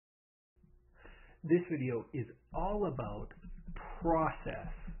This video is all about process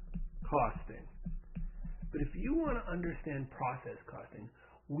costing. But if you want to understand process costing,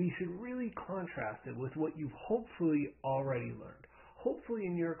 we should really contrast it with what you've hopefully already learned. Hopefully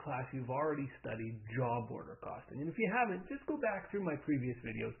in your class you've already studied job order costing. And if you haven't, just go back through my previous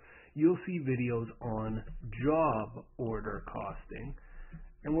videos. You'll see videos on job order costing.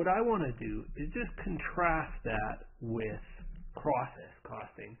 And what I want to do is just contrast that with process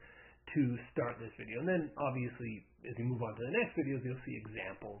costing to start this video. And then obviously as we move on to the next videos, you'll see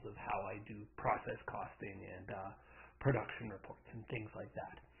examples of how I do process costing and production reports and things like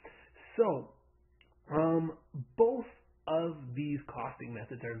that. So both of these costing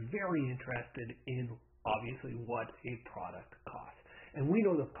methods are very interested in obviously what a product costs. And we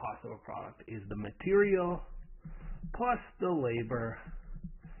know the cost of a product is the material plus the labor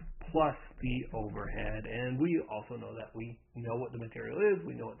plus the overhead. And we also know that we know what the material is,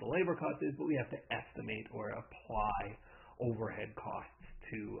 we know what the labor cost is, but we have to estimate or apply overhead costs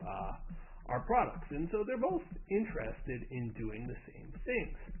to our products. And so they're both interested in doing the same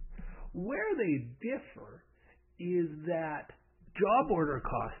things. Where they differ is that job order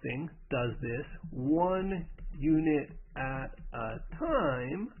costing does this one unit at a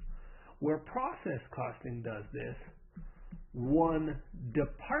time, where process costing does this one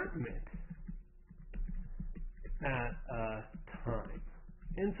department at a time.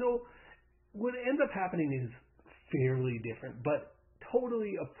 And so what ends up happening is fairly different, but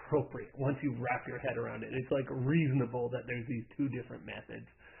totally appropriate once you wrap your head around it. It's like reasonable that there's these two different methods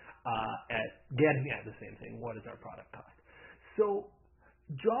at getting at the same thing. What is our product cost? So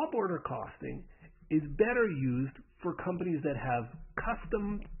job order costing is better used for companies that have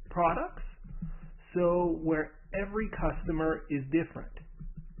custom products, so where every customer is different,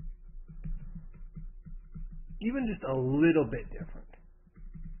 even just a little bit different.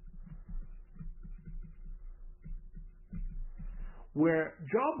 Where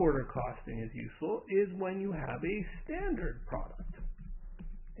job order costing is useful is when you have a standard product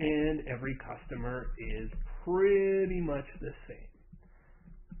and every customer is pretty much the same.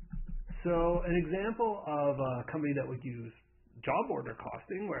 So an example of a company that would use job order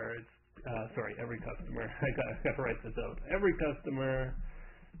costing, where it's every customer, I got to write this out. Every customer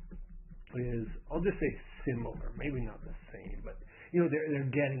is, I'll just say similar, maybe not the same, but they're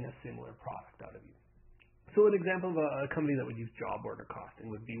getting a similar product out of you. So an example of a company that would use job order costing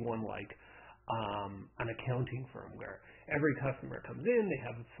would be one like an accounting firm, where every customer comes in, they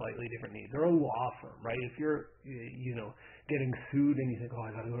have slightly different needs, or a law firm, right? If you're getting sued and you think, oh,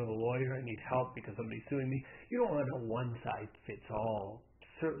 I got to go to the lawyer, I need help because somebody's suing me, you don't want a one-size-fits-all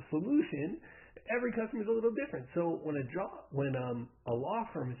solution. Every customer is a little different. So when a law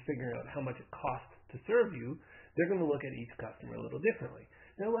firm is figuring out how much it costs to serve you, they're going to look at each customer a little differently.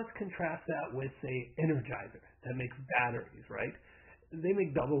 Now let's contrast that with, say, Energizer that makes batteries, right? They make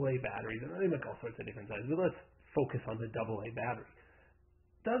AA batteries, and they make all sorts of different sizes, but let's focus on the AA battery.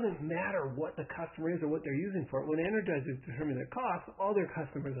 Doesn't matter what the customer is or what they're using for it. When Energizer is determining their costs, all their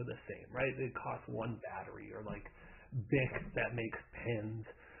customers are the same, right? They cost one battery, or like Bic that makes pens.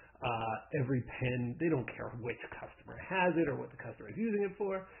 Every pen, they don't care which customer has it or what the customer is using it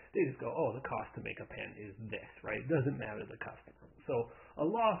for. They just go, oh, the cost to make a pen is this, right? It doesn't matter the customer. So a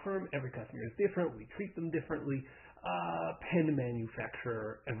law firm, every customer is different. We treat them differently. Pen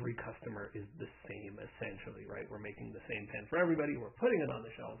manufacturer, every customer is the same essentially, right? We're making the same pen for everybody. We're putting it on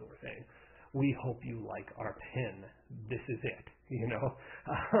the shelves and we're saying, we hope you like our pen. This is it,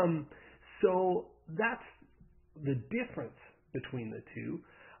 So that's the difference between the two.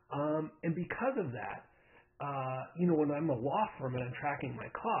 And because of that, when I'm a law firm and I'm tracking my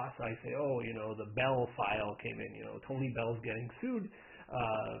costs, I say, the Bell file came in, Tony Bell's getting sued.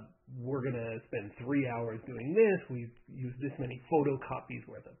 We're going to spend 3 hours doing this. We've used this many photocopies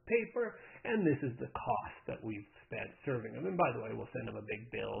worth of paper, and this is the cost that we've spent serving them. And by the way, we'll send them a big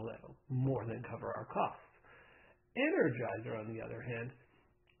bill that'll more than cover our costs. Energizer, on the other hand,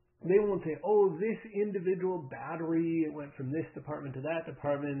 they won't say, oh, this individual battery, it went from this department to that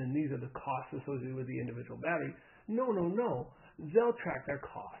department, and these are the costs associated with the individual battery. No. They'll track their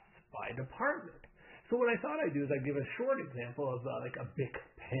costs by department. So what I thought I'd do is I'd give a short example of like a Bic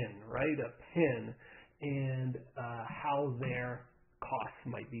pen, right? A pen, and how their costs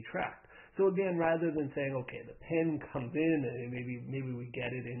might be tracked. So again, rather than saying, okay, the pen comes in, and maybe we get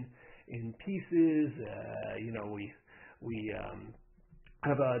it in pieces, we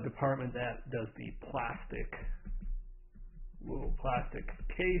have a department that does the plastic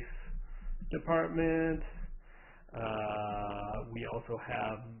case department. We also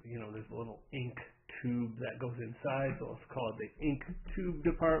have, there's a little ink tube that goes inside, so let's call it the ink tube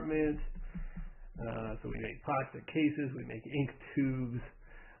department. So we make plastic cases, we make ink tubes,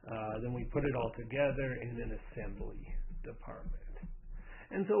 then we put it all together in an assembly department.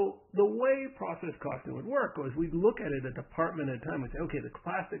 And so the way process costing would work was we'd look at it a department at a time and say, okay, the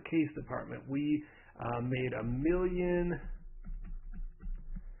plastic case department, we made 1 million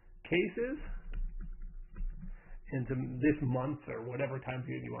cases into this month or whatever time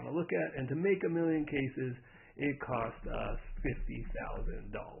period you want to look at, and to make 1 million cases, it cost us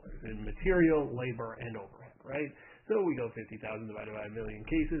 $50,000 in material, labor, and overhead, right? So we go 50,000 divided by 1 million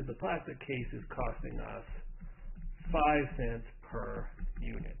cases. The plastic case is costing us 5 cents per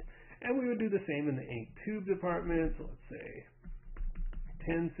unit. And we would do the same in the ink tube department. So let's say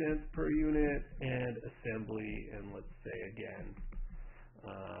 10 cents per unit, and assembly, and let's say again,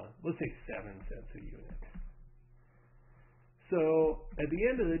 let's say 7 cents a unit. So at the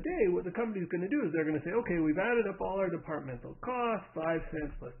end of the day, what the company's going to do is they're going to say, okay, we've added up all our departmental costs, 5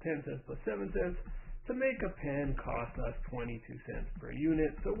 cents plus 10 cents plus 7 cents. To make a pen cost us 22 cents per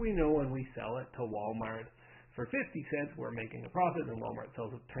unit. So we know when we sell it to Walmart for 50 cents, we're making a profit, and Walmart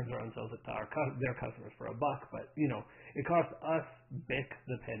turns around and sells it to their customers for $1. But, it costs us, BIC,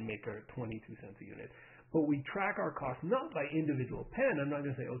 the pen maker, 22 cents a unit. But we track our costs not by individual pen. I'm not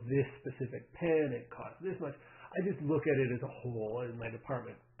going to say, oh, this specific pen, it costs this much. I just look at it as a whole in my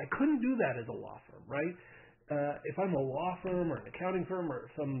department. I couldn't do that as a law firm, right? If I'm a law firm or an accounting firm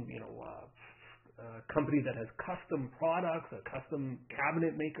or some, company that has custom products, a custom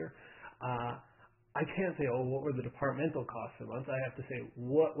cabinet maker, I can't say, oh, what were the departmental costs per month? I have to say,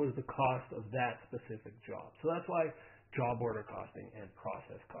 what was the cost of that specific job? So that's why job order costing and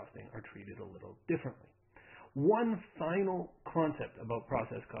process costing are treated a little differently. One final concept about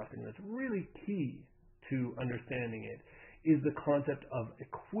process costing that's really key to understanding it is the concept of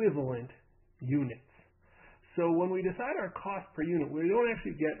equivalent units. So when we decide our cost per unit, we don't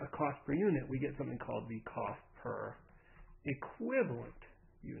actually get a cost per unit, we get something called the cost per equivalent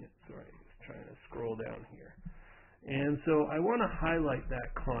unit. Sorry, just trying to scroll down here. And so I want to highlight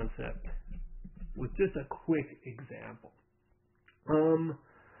that concept with just a quick example.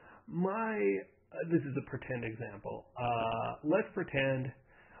 This is a pretend example. Let's pretend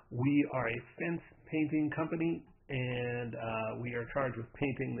we are a fence painting company, and we are charged with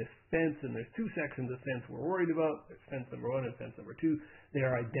painting this fence, and there's 2 sections of fence we're worried about. There's fence number 1 and fence number 2. They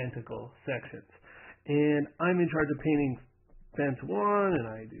are identical sections. And I'm in charge of painting fence 1, and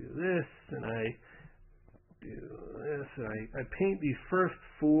I do this, and I do this, and I paint these first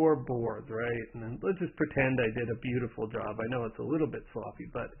 4 boards, right? And then let's just pretend I did a beautiful job. I know it's a little bit sloppy,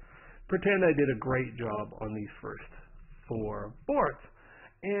 but pretend I did a great job on these first 4 boards.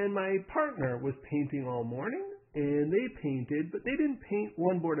 And my partner was painting all morning, and they painted, but they didn't paint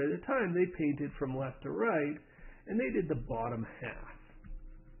one board at a time. They painted from left to right, and they did the bottom half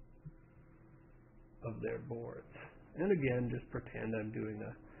of their boards. And again, just pretend I'm doing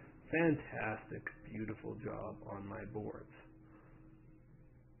a fantastic, beautiful job on my boards.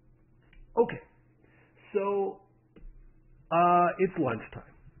 Okay, so it's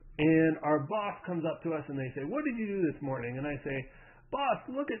lunchtime, and our boss comes up to us and they say, what did you do this morning? And I say, boss,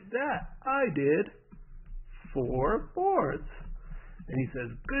 look at that. I did 4 boards. And he says,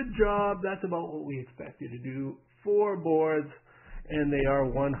 good job. That's about what we expect you to do. 4 boards, and they are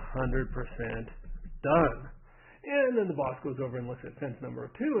 100% done. And then the boss goes over and looks at fence number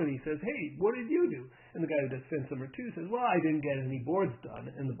 2, and he says, hey, what did you do? And the guy who does fence number 2 says, well, I didn't get any boards done.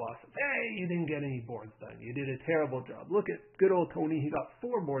 And the boss says, hey, you didn't get any boards done. You did a terrible job. Look at good old Tony. He got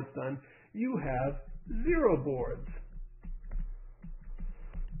 4 boards done. You have 0 boards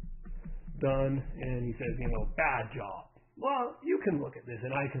done. And he says, bad job. Well, you can look at this, and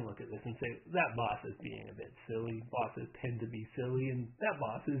I can look at this and say, that boss is being a bit silly. Bosses tend to be silly, and that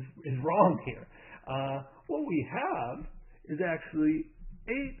boss is wrong here. What we have is actually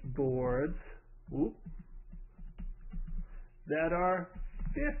 8 boards that are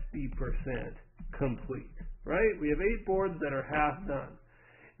 50% complete, right? We have 8 boards that are half done.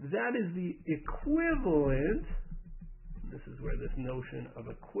 That is the equivalent. This is where this notion of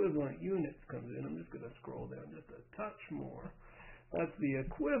equivalent units comes in. I'm just going to scroll down just a touch more. That's the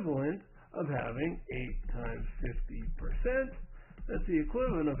equivalent of having 8 times 50%. That's the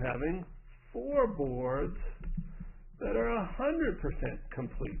equivalent of having 4 boards that are 100%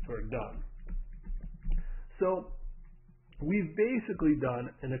 complete or done. So we've basically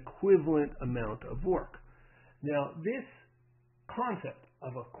done an equivalent amount of work. Now, this concept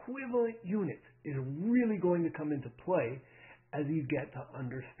of equivalent units is really going to come into play as you get to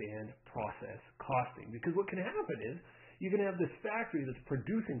understand process costing. Because what can happen is you can have this factory that's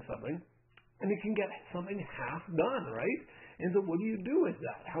producing something, and it can get something half done, right? And so what do you do with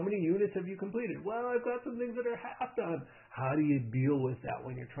that? How many units have you completed? Well, I've got some things that are half done. How do you deal with that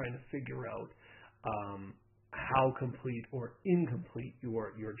when you're trying to figure out how complete or incomplete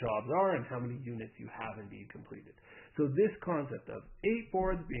your jobs are and how many units you have indeed completed? So this concept of 8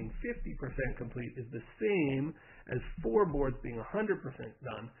 boards being 50% complete is the same as 4 boards being 100%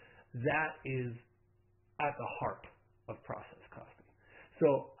 done. That is at the heart of process costing.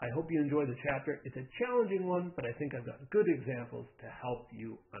 So I hope you enjoy the chapter. It's a challenging one, but I think I've got good examples to help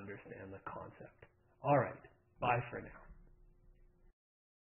you understand the concept. All right, bye for now.